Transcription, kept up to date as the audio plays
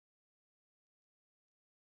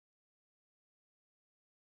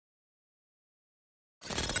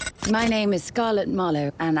My name is Scarlett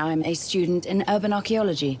Marlowe, and I'm a student in urban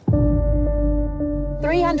archaeology.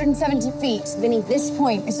 370 feet beneath this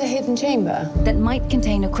point is a hidden chamber That might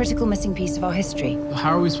contain a critical missing piece of our history.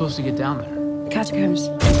 How are we supposed to get down there? The catacombs.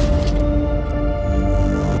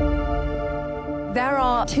 There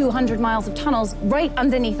are 200 miles of tunnels right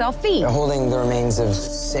underneath our feet. They're holding the remains of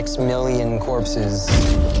 6 million corpses.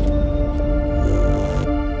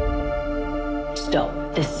 Stop.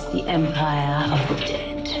 This is the Empire of the Dead.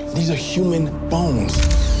 These are human bones.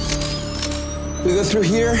 We go through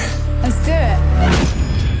here? Let's do it.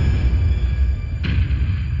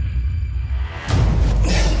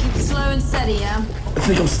 Keep it slow and steady, yeah? I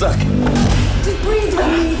think I'm stuck. Just breathe with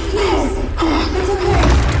me, please. It's okay.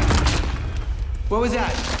 What was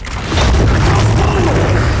that?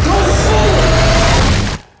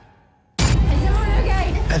 Is everyone okay?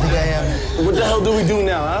 I think I am. What the hell do we do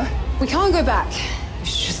now, huh? We can't go back. We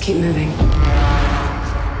should just keep moving.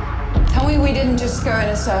 Tell me we didn't just go in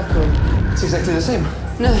a circle. It's exactly the same.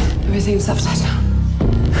 No, everything's upside down.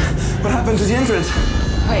 What happened to the entrance?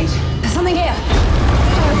 Wait, there's something here.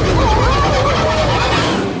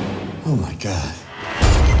 Oh my God.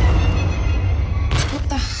 What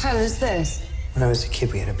the hell is this? When I was a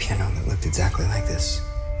kid, we had a piano that looked exactly like this.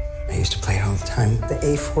 I used to play it all the time. The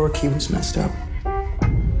A4 key was messed up.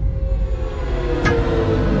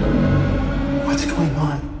 What's going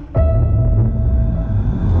on?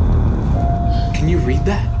 Can you read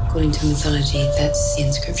that? According to mythology, that's the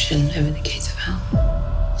inscription over the gates of hell.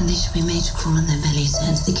 And they should be made to crawl on their bellies to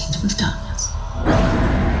enter the kingdom of darkness.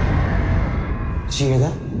 Did you hear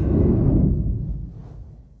that?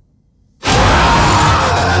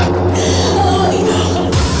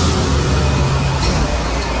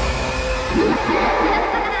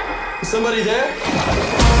 Is somebody there?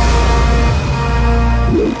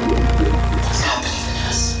 What's happening to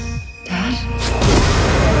us? Dad?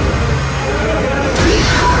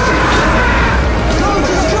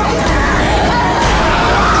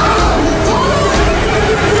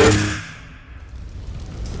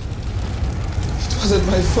 It wasn't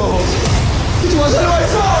my fault. It wasn't my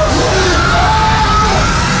fault!